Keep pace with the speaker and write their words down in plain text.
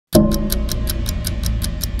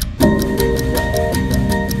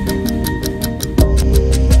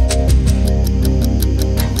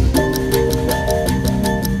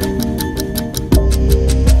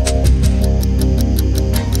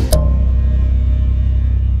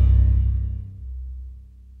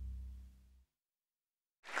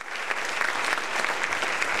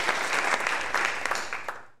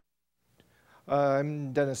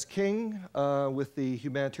Dennis King with the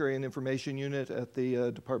Humanitarian Information Unit at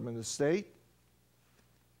the Department of State.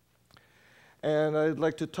 And I'd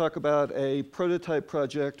like to talk about a prototype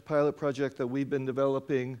project, pilot project that we've been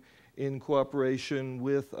developing in cooperation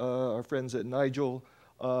with our friends at Nigel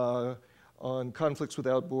on conflicts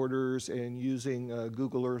without borders and using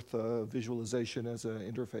Google Earth visualization as an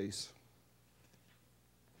interface.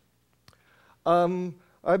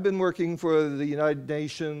 I've been working for the United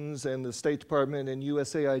Nations and the State Department and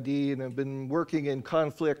USAID, and I've been working in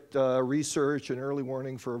conflict research and early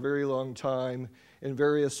warning for a very long time in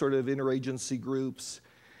various sort of interagency groups.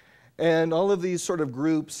 And all of these sort of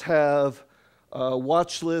groups have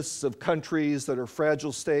watch lists of countries that are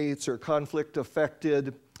fragile states or conflict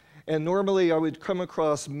affected. And normally I would come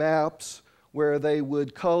across maps where they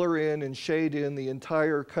would color in and shade in the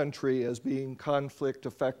entire country as being conflict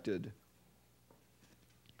affected.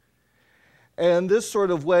 And this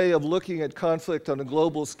sort of way of looking at conflict on a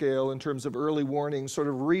global scale in terms of early warning sort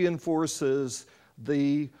of reinforces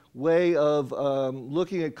the way of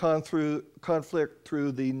looking at conflict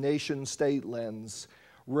through the nation-state lens,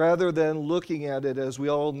 rather than looking at it, as we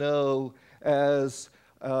all know, as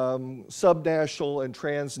subnational and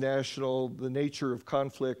transnational. The nature of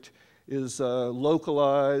conflict is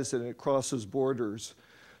localized and it crosses borders.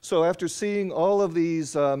 So after seeing all of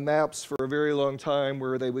these maps for a very long time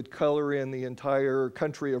where they would color in the entire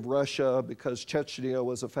country of Russia because Chechnya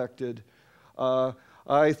was affected,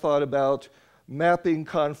 I thought about mapping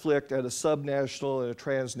conflict at a subnational and a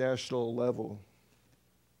transnational level.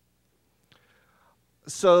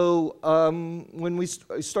 So when we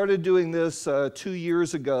started doing this 2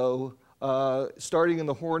 years ago, starting in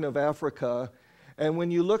the Horn of Africa, and when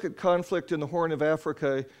you look at conflict in the Horn of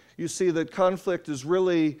Africa, you see that conflict is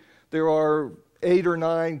really, there are 8 or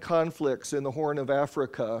 9 conflicts in the Horn of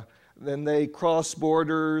Africa. Then they cross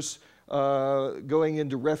borders, going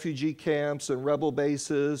into refugee camps and rebel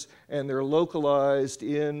bases, and they're localized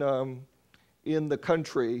in the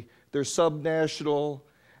country. They're subnational,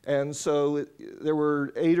 and so there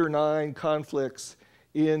were 8 or 9 conflicts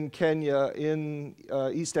in Kenya, in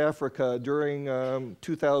East Africa during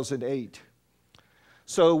 2008.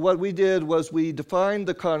 So what we did was we defined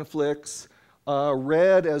the conflicts,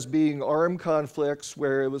 red as being armed conflicts,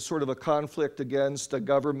 where it was sort of a conflict against a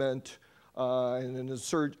government and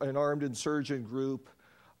an armed insurgent group.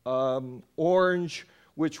 Orange,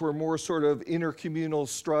 which were more sort of intercommunal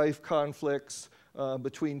strife conflicts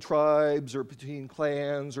between tribes or between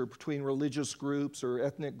clans or between religious groups or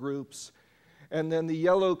ethnic groups. And then the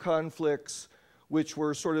yellow conflicts, which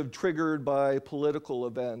were sort of triggered by political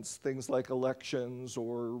events, things like elections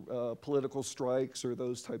or political strikes or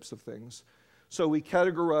those types of things. So we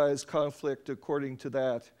categorized conflict according to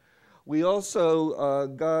that. We also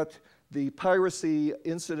got the piracy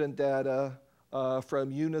incident data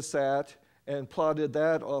from UNISAT and plotted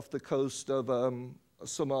that off the coast of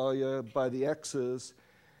Somalia by the X's,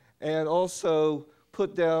 and also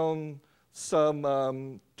put down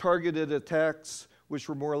some targeted attacks, which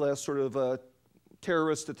were more or less sort of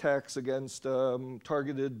terrorist attacks against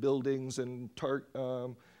targeted buildings and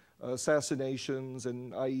assassinations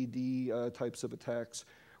and IED types of attacks,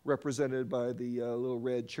 represented by the little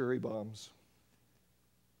red cherry bombs.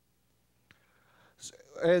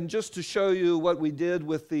 And just to show you what we did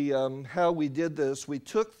with the, how we did this, we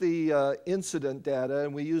took the incident data,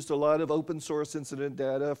 and we used a lot of open source incident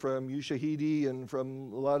data from Ushahidi and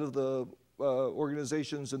from a lot of the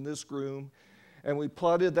organizations in this room, and we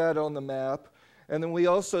plotted that on the map. And then we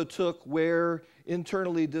also took where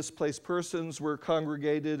internally displaced persons were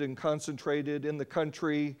congregated and concentrated in the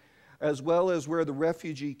country, as well as where the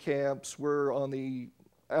refugee camps were on the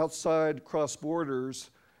outside cross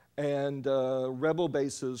borders and rebel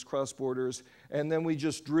bases cross borders. And then we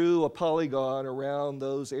just drew a polygon around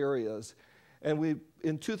those areas. And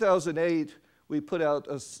in 2008, we put out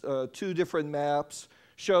 2 different maps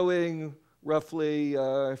showing roughly,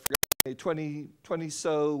 I forgot, 20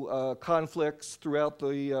 so conflicts throughout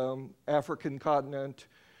the African continent,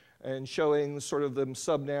 and showing sort of them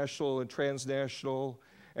subnational and transnational,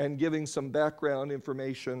 and giving some background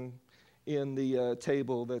information in the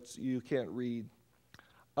table that you can't read.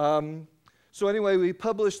 So anyway, we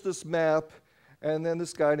published this map, and then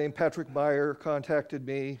this guy named Patrick Meyer contacted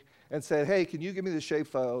me and said, hey, can you give me the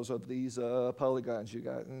shapefiles of these polygons you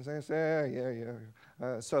got? And I said,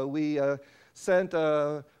 yeah. So we sent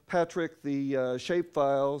Patrick the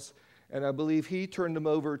shapefiles, and I believe he turned them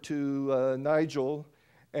over to Nigel,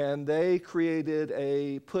 and they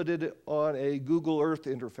put it on a Google Earth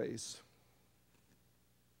interface.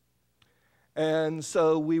 And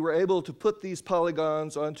so we were able to put these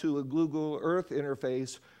polygons onto a Google Earth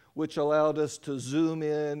interface, which allowed us to zoom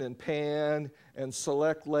in and pan and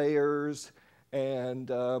select layers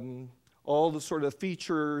and all the sort of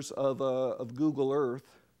features of Google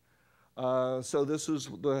Earth. So this is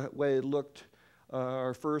the way it looked,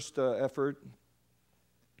 our first effort.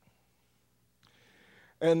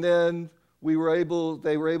 And then they were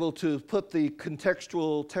able to put the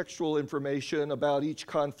textual information about each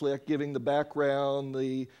conflict, giving the background,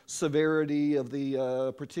 the severity of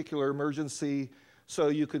the particular emergency. So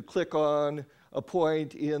you could click on a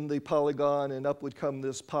point in the polygon and up would come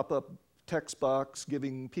this pop-up text box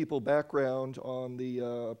giving people background on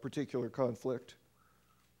the particular conflict.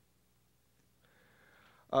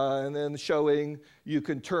 And then showing you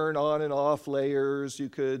can turn on and off layers. You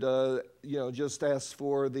could, just ask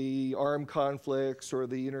for the armed conflicts or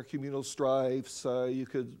the intercommunal strifes. You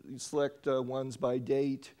could select ones by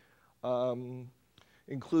date,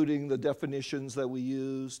 including the definitions that we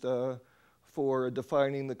used for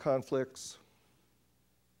defining the conflicts.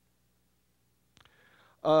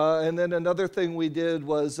 And then another thing we did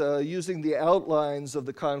was using the outlines of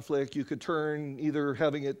the conflict. You could turn either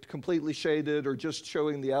having it completely shaded or just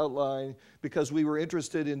showing the outline, because we were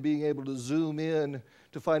interested in being able to zoom in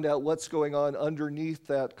to find out what's going on underneath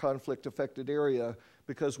that conflict-affected area,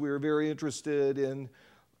 because we were very interested in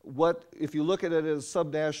what, if you look at it as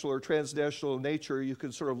subnational or transnational nature, you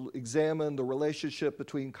can sort of examine the relationship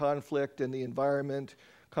between conflict and the environment,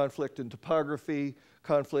 conflict and topography,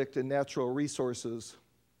 conflict and natural resources.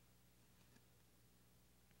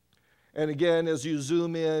 And again, as you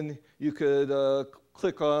zoom in, you could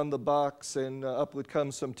click on the box and up would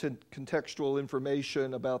come some contextual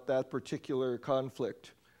information about that particular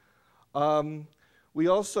conflict. We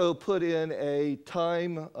also put in a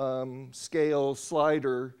time scale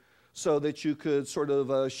slider so that you could sort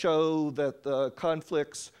of show that the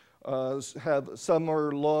conflicts some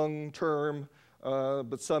are long-term,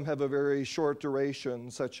 but some have a very short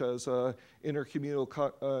duration, such as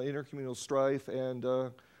intercommunal strife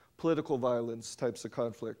and political violence types of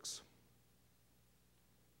conflicts.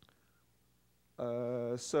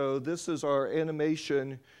 So this is our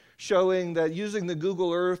animation showing that using the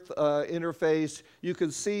Google Earth interface, you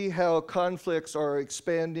can see how conflicts are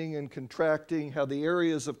expanding and contracting, how the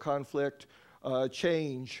areas of conflict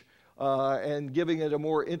change, and giving it a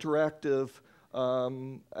more interactive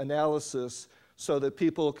analysis so that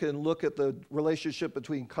people can look at the relationship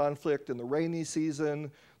between conflict and the rainy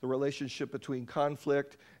season, the relationship between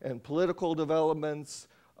conflict and political developments,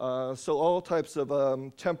 so all types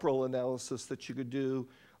of temporal analysis that you could do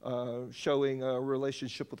showing a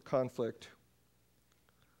relationship with conflict.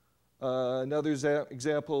 Another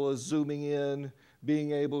example is zooming in,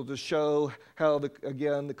 being able to show how,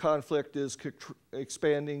 again, the conflict is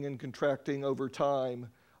expanding and contracting over time,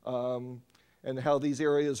 and how these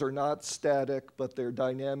areas are not static, but they're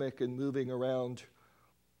dynamic and moving around.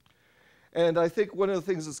 And I think one of the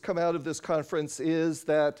things that's come out of this conference is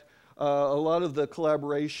that a lot of the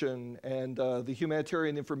collaboration, and the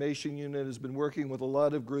Humanitarian Information Unit has been working with a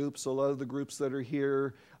lot of the groups that are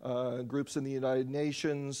here, groups in the United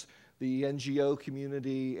Nations, the NGO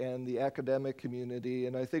community, and the academic community.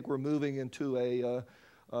 And I think we're moving into a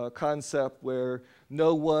concept where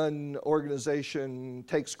no one organization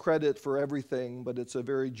takes credit for everything, but it's a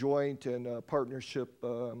very joint and partnership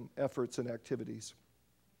efforts and activities.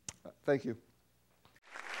 Thank you.